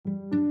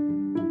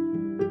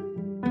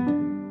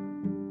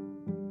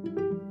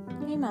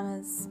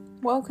mamas,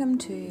 welcome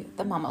to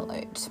the Mama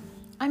Load.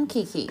 I'm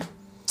Kiki.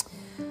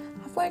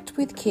 I've worked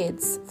with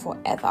kids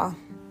forever,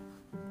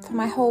 for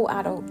my whole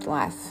adult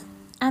life,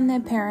 and their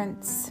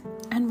parents,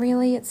 and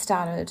really it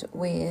started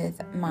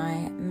with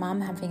my mum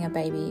having a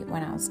baby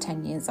when I was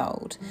 10 years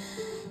old.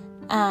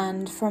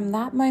 And from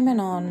that moment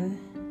on,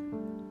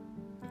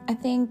 I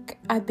think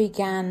I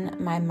began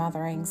my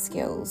mothering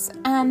skills,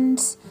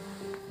 and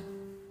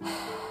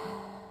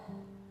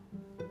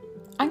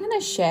I'm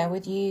going to share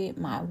with you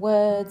my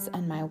words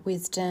and my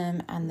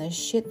wisdom and the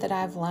shit that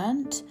I've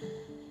learnt.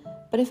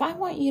 But if I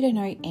want you to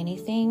know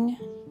anything,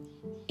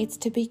 it's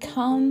to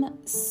become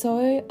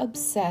so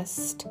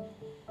obsessed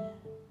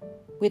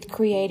with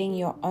creating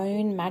your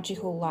own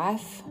magical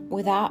life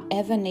without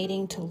ever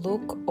needing to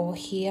look or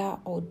hear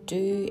or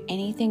do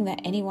anything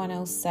that anyone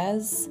else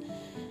says.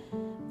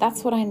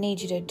 That's what I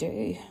need you to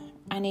do.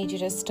 I need you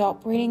to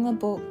stop reading the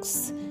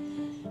books,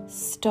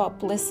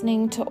 stop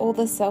listening to all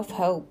the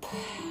self-help,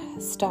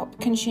 stop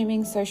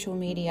consuming social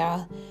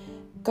media,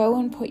 go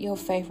and put your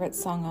favorite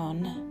song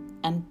on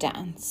and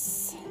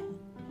dance.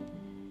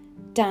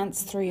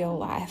 Dance through your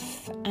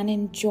life and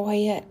enjoy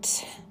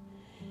it.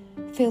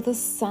 Feel the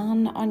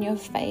sun on your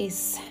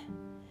face.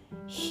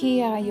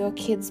 Hear your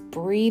kids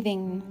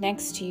breathing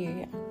next to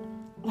you.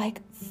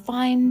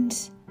 Find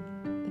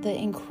the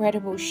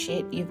incredible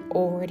shit you've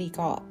already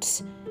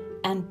got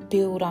and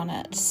build on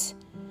it.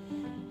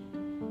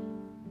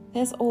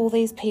 There's all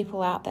these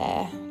people out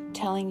there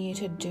telling you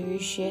to do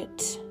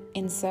shit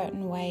in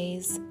certain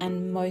ways,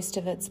 and most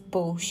of it's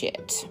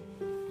bullshit.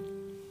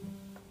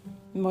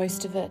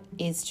 Most of it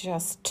is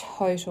just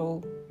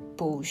total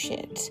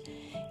bullshit.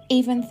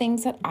 Even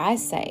things that I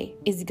say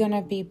is going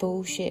to be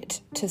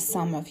bullshit to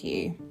some of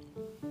you.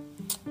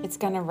 It's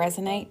going to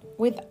resonate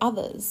with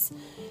others.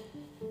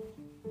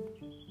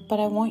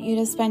 But I want you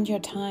to spend your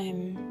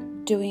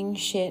time doing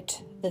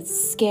shit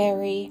that's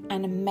scary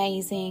and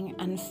amazing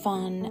and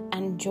fun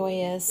and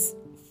joyous,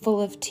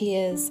 full of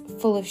tears,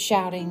 full of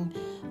shouting,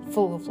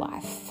 full of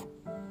life.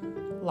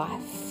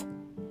 Life.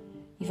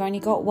 You've only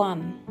got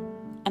one,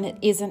 and it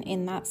isn't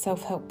in that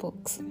self-help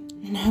books.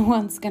 No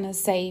one's going to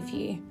save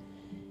you.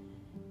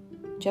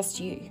 Just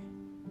you.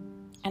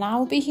 And I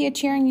will be here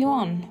cheering you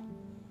on.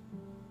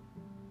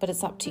 But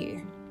it's up to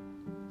you.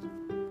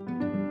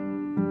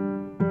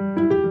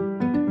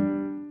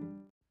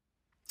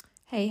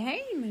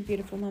 Hey, my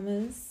beautiful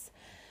mamas.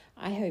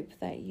 I hope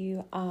that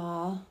you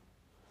are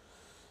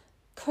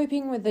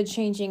coping with the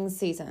changing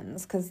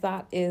seasons, because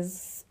that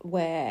is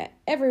where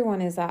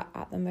everyone is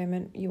at the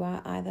moment. You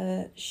are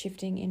either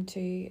shifting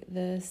into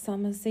the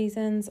summer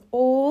seasons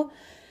or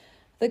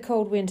the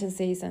cold winter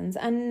seasons,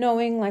 and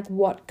knowing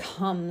what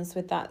comes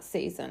with that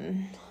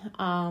season.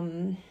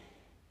 For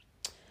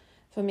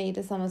me,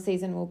 the summer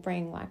season will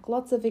bring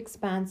lots of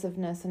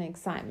expansiveness and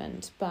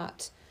excitement,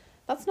 but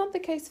that's not the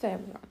case for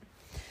everyone.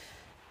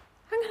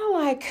 I'm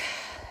gonna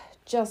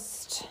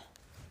just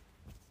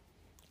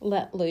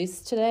let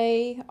loose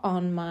today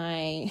on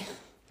my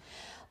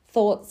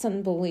thoughts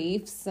and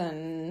beliefs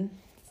and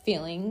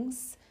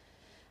feelings.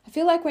 I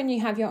feel like when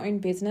you have your own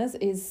business,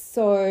 it is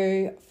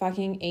so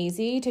fucking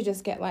easy to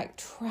just get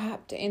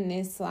trapped in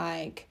this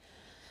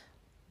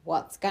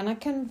what's gonna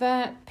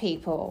convert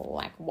people,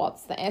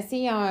 what's the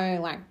SEO,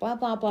 blah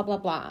blah blah blah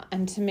blah.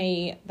 And to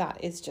me,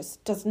 that is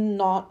just does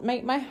not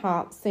make my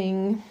heart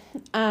sing.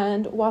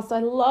 And whilst I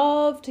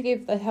love to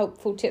give the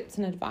helpful tips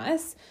and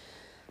advice,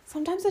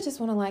 sometimes I just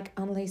want to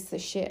unleash the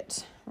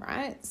shit,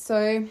 right?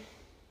 So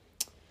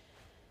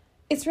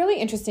it's really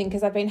interesting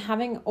because I've been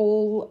having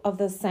all of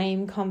the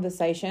same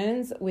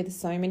conversations with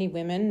so many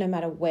women, no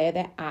matter where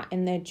they're at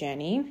in their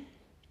journey.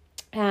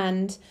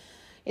 And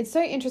it's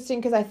so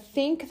interesting because I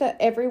think that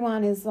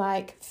everyone is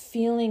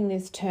feeling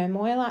this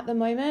turmoil at the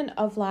moment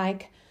of where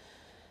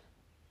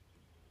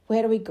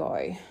do we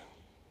go?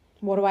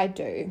 What do I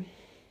do?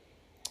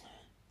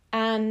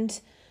 And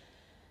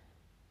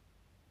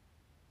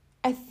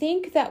I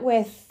think that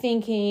we're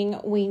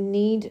thinking we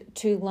need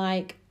to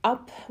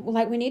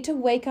we need to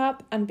wake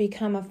up and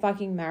become a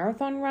fucking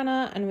marathon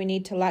runner, and we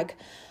need to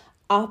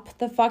up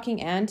the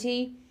fucking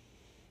ante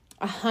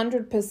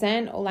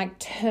 100% or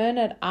turn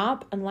it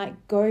up and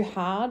go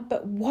hard.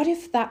 But what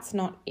if that's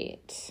not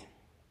it?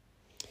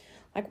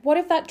 What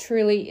if that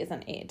truly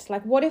isn't it?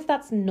 What if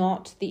that's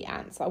not the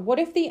answer? What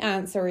if the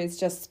answer is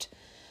just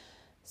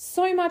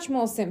so much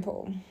more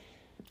simple?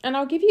 And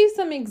I'll give you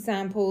some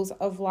examples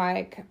of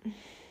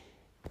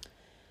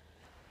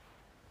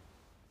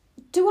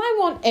do I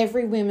want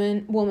every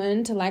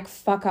woman to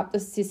fuck up the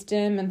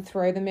system and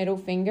throw the middle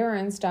finger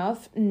and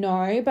stuff?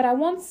 No, but I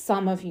want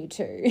some of you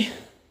to.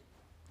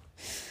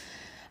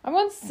 I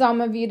want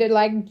some of you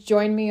to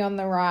join me on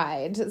the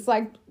ride. It's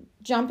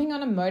jumping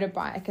on a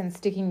motorbike and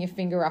sticking your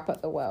finger up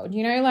at the world.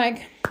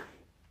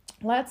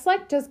 Let's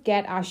just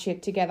get our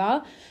shit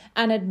together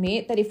and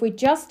admit that if we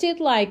just did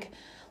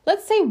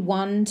let's say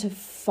 1 to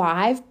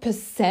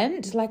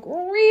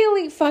 5%,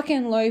 really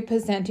fucking low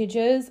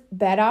percentages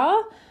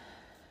better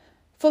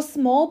for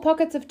small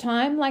pockets of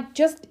time, like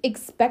just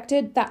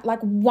expected that like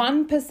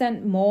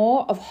 1%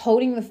 more of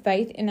holding the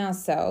faith in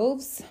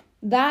ourselves,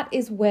 that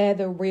is where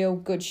the real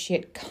good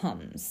shit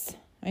comes,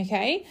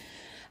 okay?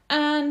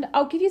 And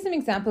I'll give you some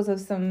examples of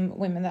some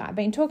women that I've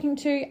been talking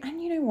to,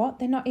 and you know what?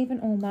 They're not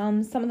even all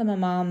mums. Some of them are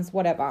mums,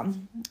 whatever.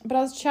 But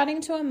I was chatting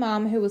to a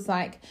mum who was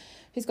like,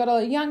 who's got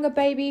a younger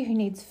baby who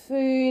needs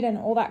food and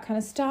all that kind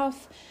of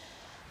stuff.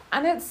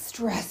 And it's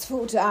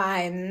stressful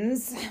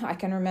times. I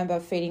can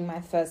remember feeding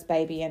my first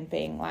baby and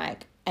being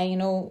like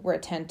anal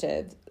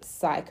retentive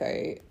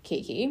psycho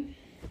Kiki.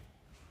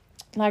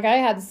 Like I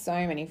had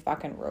so many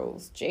fucking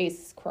rules.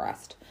 Jesus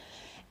Christ.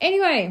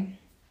 Anyway,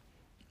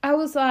 I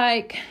was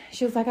like,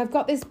 she was like, I've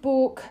got this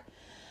book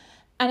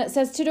and it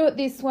says to do it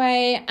this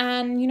way.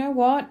 And you know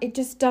what? It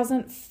just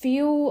doesn't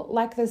feel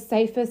like the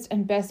safest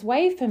and best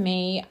way for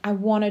me. I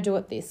want to do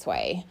it this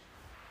way.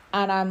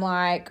 And I'm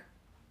like,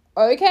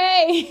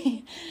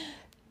 okay,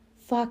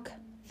 fuck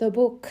the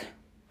book.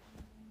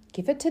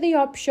 Give it to the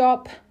op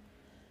shop.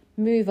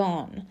 Move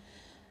on.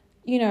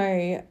 You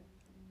know,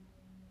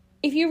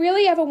 if you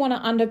really ever want to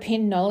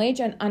underpin knowledge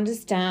and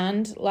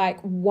understand like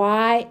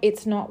why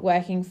it's not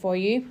working for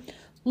you,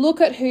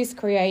 look at who's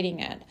creating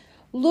it.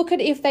 Look at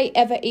if they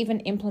ever even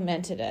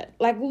implemented it.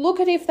 Like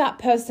look at if that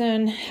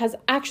person has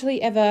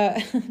actually ever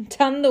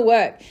done the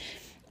work.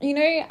 You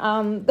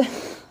know,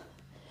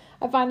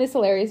 I find this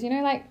hilarious. You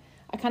know, like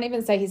I can't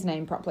even say his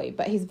name properly,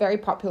 but he's very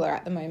popular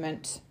at the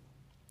moment.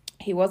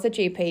 He was a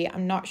GP.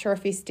 I'm not sure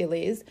if he still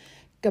is.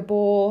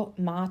 Gabor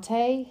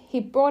Mate. He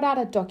brought out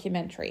a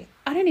documentary.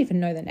 I don't even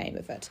know the name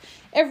of it.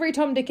 Every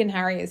Tom, Dick and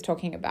Harry is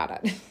talking about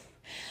it.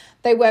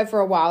 They were for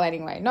a while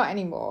anyway, not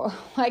anymore,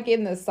 like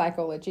in the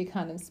psychology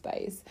kind of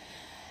space.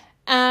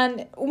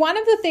 And one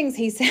of the things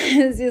he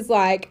says is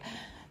like,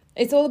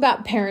 it's all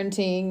about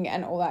parenting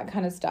and all that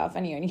kind of stuff.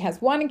 And he only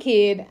has one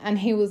kid. And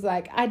he was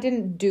like, I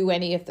didn't do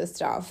any of the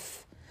stuff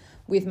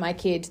with my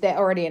kid. They're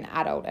already an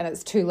adult and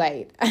it's too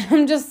late. And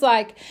I'm just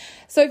like,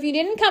 so if you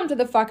didn't come to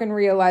the fucking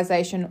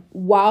realization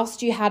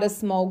whilst you had a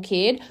small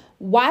kid,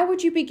 why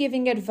would you be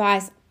giving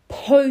advice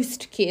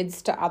post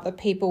kids to other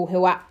people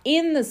who are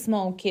in the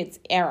small kids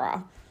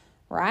era,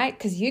 right?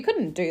 Because you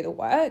couldn't do the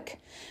work.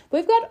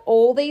 We've got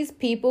all these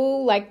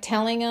people like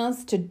telling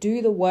us to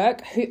do the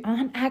work who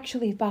aren't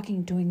actually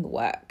fucking doing the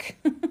work.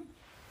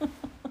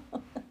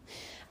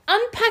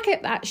 Unpack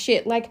it, that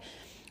shit. Like,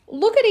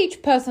 look at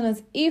each person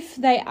as if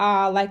they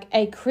are like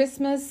a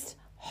Christmas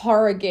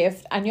horror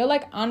gift and you're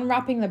like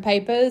unwrapping the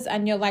papers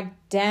and you're like,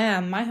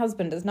 damn, my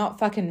husband does not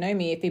fucking know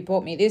me if he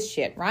bought me this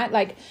shit, right?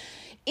 Like,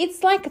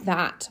 it's like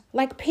that.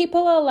 Like,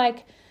 people are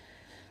like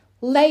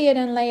layered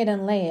and layered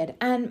and layered.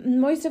 And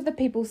most of the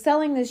people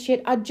selling this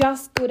shit are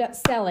just good at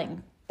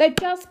selling. They're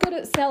just good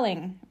at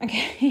selling,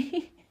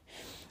 okay?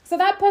 So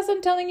that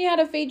person telling you how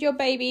to feed your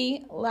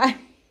baby, like,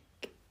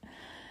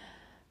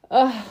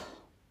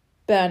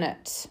 burn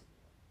it.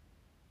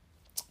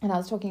 And I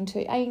was talking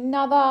to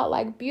another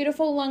like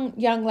beautiful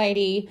young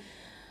lady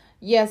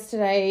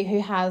yesterday who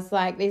has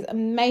like these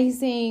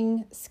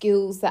amazing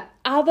skills that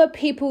other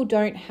people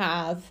don't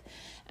have.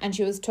 And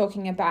she was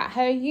talking about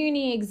her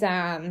uni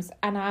exams.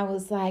 And I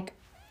was like,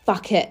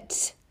 fuck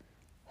it.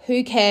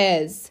 Who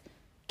cares?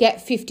 Get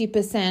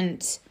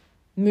 50%,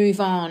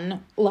 move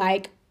on.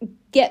 Like,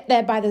 get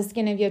there by the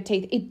skin of your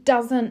teeth. It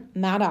doesn't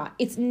matter.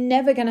 It's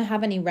never going to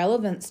have any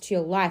relevance to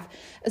your life.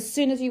 As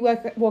soon as you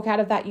walk out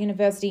of that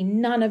university,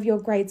 none of your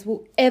grades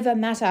will ever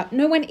matter.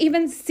 No one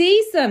even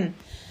sees them.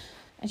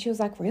 And she was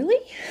like, really?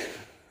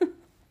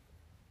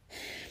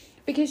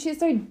 Because she's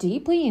so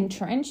deeply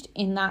entrenched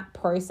in that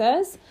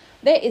process.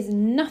 There is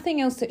nothing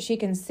else that she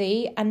can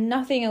see and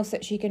nothing else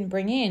that she can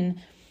bring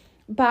in.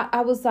 But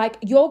I was like,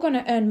 you're going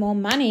to earn more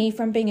money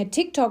from being a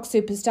TikTok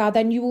superstar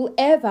than you will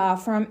ever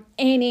from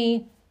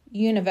any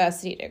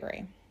university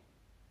degree.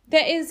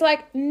 There is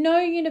like no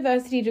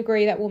university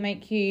degree that will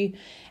make you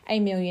a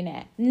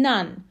millionaire.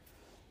 None.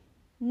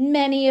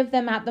 Many of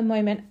them at the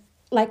moment,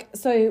 like,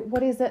 so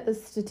what is it? The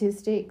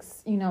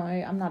statistics, you know,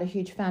 I'm not a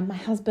huge fan. My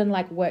husband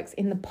like works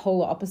in the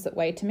polar opposite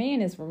way to me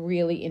and is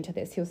really into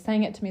this. He was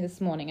saying it to me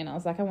this morning and I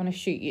was like, I want to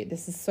shoot you.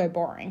 This is so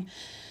boring.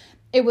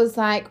 It was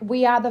like,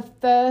 we are the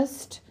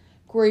first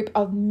group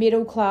of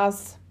middle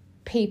class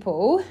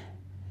people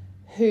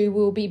who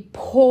will be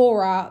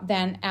poorer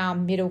than our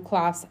middle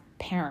class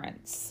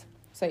parents.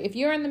 So if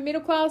you're in the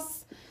middle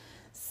class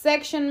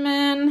section,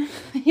 man,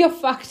 you're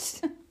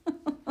fucked.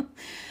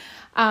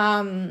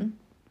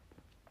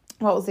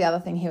 What was the other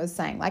thing he was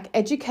saying? Like,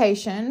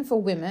 education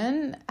for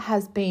women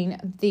has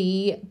been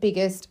the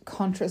biggest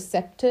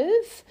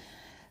contraceptive.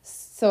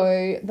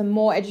 So the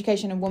more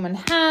education a woman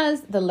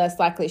has, the less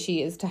likely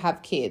she is to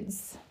have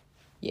kids.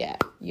 Yeah,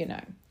 you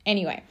know.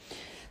 Anyway,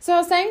 so I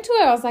was saying to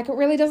her, I was like, it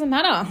really doesn't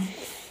matter.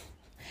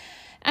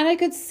 And I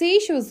could see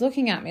she was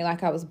looking at me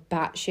like I was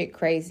batshit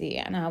crazy.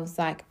 And I was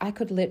like, I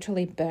could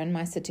literally burn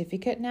my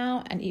certificate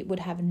now and it would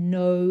have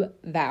no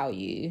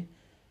value.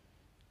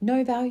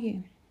 No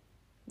value.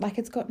 Like,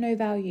 it's got no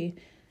value.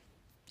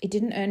 It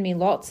didn't earn me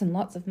lots and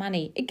lots of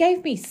money. It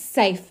gave me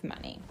safe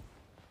money.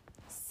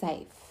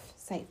 Safe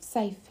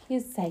safe.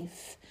 Here's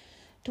safe.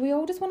 Do we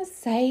all just want a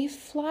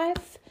safe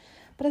life?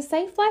 But a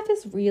safe life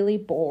is really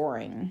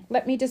boring.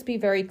 Let me just be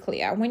very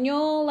clear. When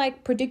your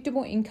like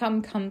predictable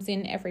income comes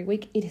in every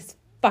week, it is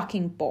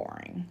fucking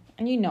boring.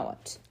 And you know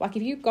it. Like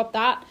if you've got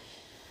that,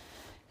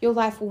 your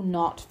life will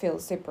not feel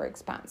super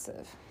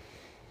expansive.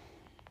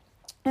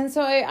 And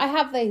so I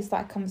have these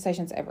like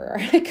conversations everywhere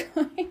I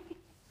go. I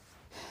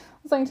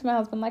was saying to my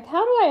husband, like,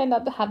 how do I end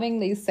up having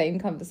these same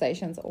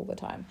conversations all the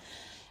time?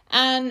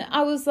 And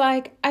I was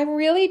like, I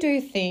really do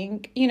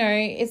think, you know,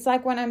 it's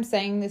like when I'm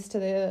saying this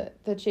to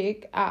the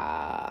chick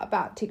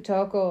about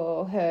TikTok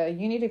or her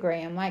uni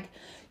degree, I'm like,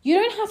 you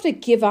don't have to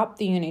give up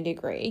the uni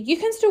degree. You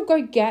can still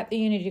go get the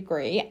uni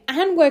degree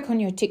and work on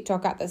your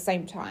TikTok at the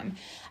same time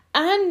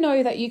and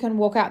know that you can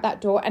walk out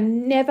that door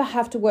and never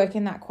have to work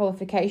in that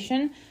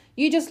qualification.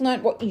 You just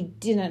learned what you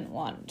didn't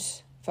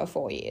want for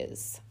 4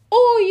 years.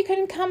 Or you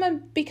can come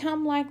and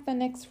become like the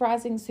next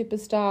rising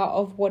superstar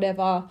of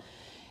whatever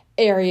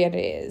area it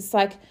is.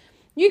 Like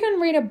you can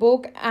read a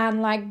book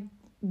and like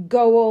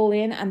go all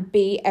in and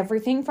be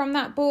everything from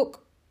that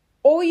book,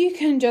 or you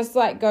can just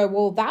like go,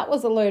 well, that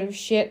was a load of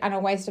shit and a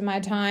waste of my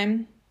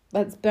time,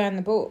 let's burn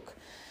the book.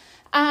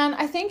 And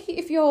I think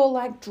if you're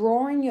like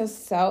drawing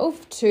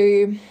yourself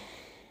to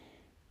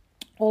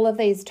all of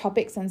these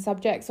topics and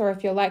subjects, or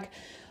if you're like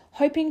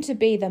hoping to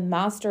be the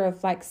master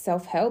of like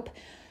self-help,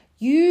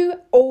 you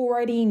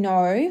already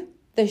know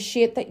the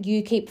shit that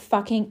you keep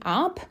fucking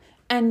up.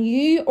 And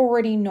you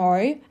already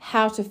know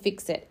how to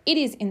fix it. It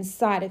is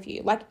inside of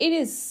you. Like it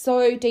is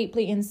so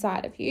deeply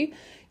inside of you.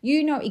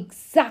 You know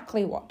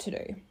exactly what to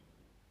do.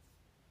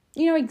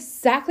 You know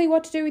exactly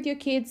what to do with your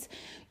kids.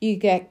 You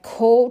get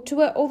called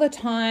to it all the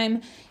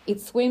time. It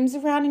swims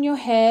around in your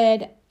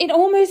head. It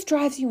almost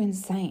drives you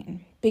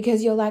insane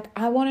because you're like,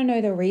 I want to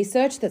know the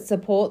research that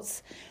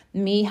supports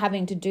me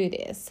having to do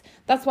this.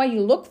 That's why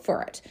you look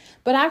for it.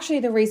 But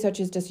actually the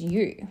research is just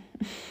you.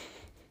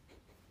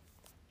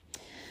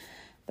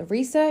 The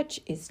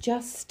research is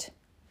just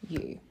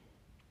you.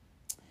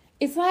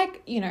 It's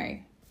like, you know,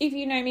 if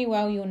you know me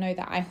well, you'll know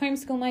that I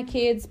homeschool my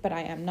kids, but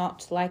I am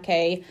not like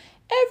a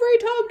every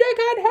Tom, Dick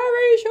and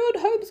Harry should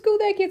homeschool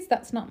their kids.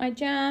 That's not my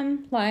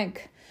jam.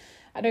 Like,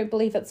 I don't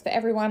believe it's for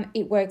everyone.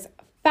 It works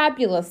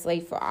fabulously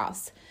for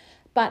us.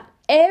 But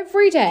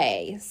every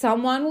day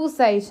someone will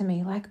say to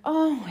me like,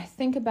 oh, I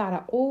think about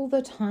it all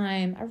the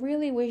time. I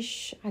really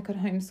wish I could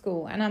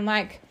homeschool. And I'm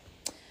like,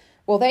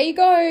 well, there you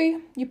go.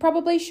 You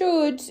probably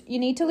should. You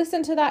need to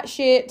listen to that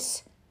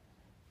shit.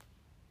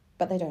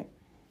 But they don't.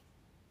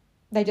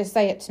 They just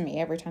say it to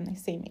me every time they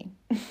see me.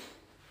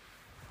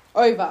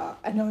 Over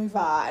and over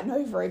and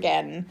over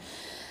again.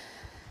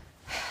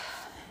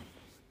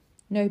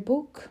 No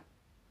book,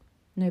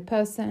 no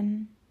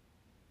person,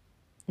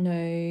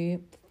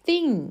 no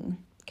thing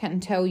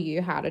can tell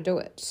you how to do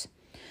it.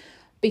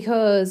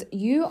 Because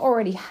you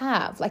already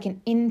have like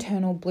an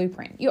internal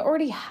blueprint. You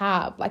already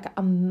have like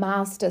a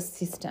master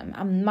system,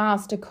 a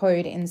master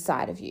code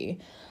inside of you.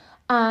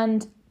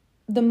 And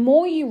the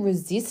more you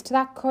resist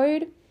that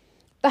code,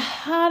 the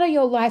harder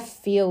your life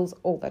feels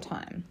all the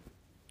time.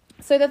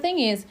 So the thing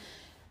is,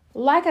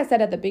 like I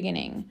said at the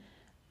beginning,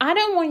 I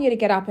don't want you to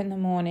get up in the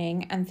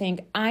morning and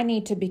think, I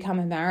need to become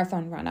a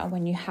marathon runner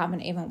when you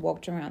haven't even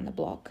walked around the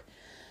block.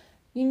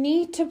 You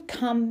need to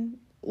come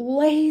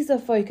laser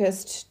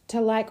focused to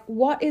like,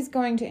 what is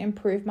going to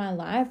improve my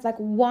life? Like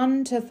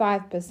 1 to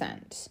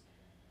 5%.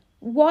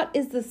 What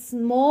is the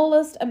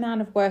smallest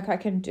amount of work I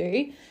can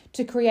do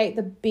to create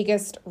the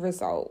biggest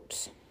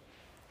result?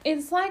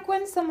 It's like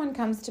when someone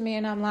comes to me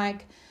and I'm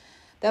like,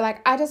 they're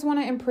like, I just want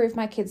to improve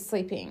my kids'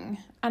 sleeping.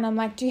 And I'm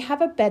like, do you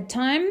have a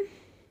bedtime?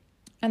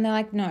 And they're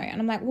like, no. And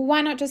I'm like, well,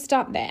 why not just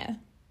start there?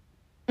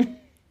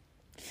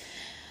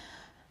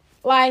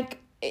 Like,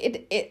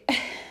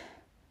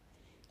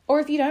 or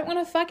if you don't want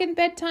a fucking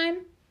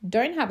bedtime,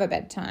 don't have a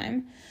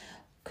bedtime.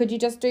 Could you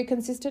just do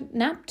consistent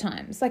nap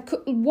times? Like,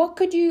 what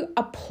could you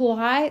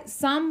apply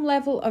some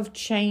level of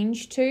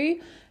change to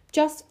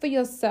just for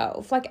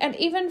yourself? Like, and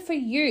even for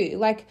you,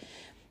 like,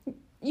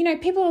 you know,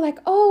 people are like,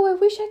 oh, I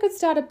wish I could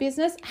start a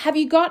business. Have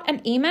you got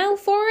an email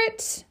for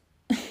it?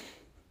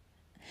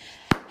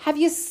 Have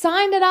you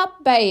signed it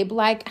up, babe?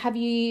 Like, have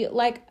you,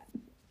 like,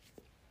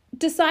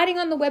 deciding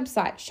on the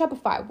website,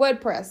 Shopify,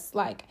 WordPress,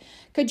 like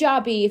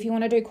Kajabi, if you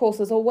want to do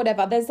courses or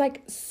whatever. There's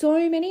like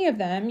so many of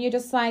them. You're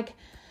just like,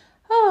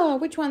 oh,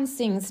 which one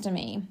sings to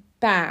me?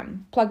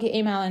 Bam, plug your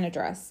email and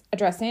address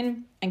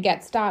in and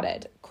get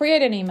started.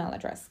 Create an email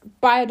address,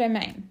 buy a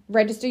domain,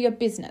 register your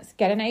business,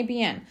 get an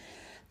ABN.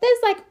 There's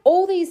like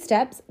all these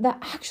steps that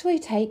actually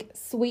take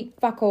sweet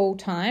fuck all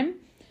time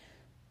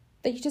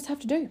that you just have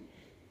to do.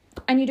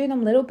 And you do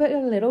them little by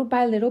little,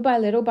 by little, by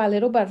little, by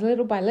little, by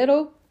little, by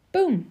little,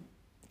 boom.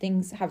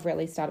 Things have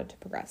really started to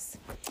progress.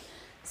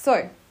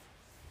 So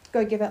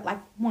go give it like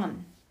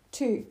 1,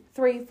 2,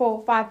 3,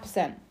 4,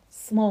 5%.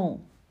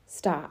 Small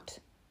start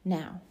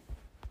now.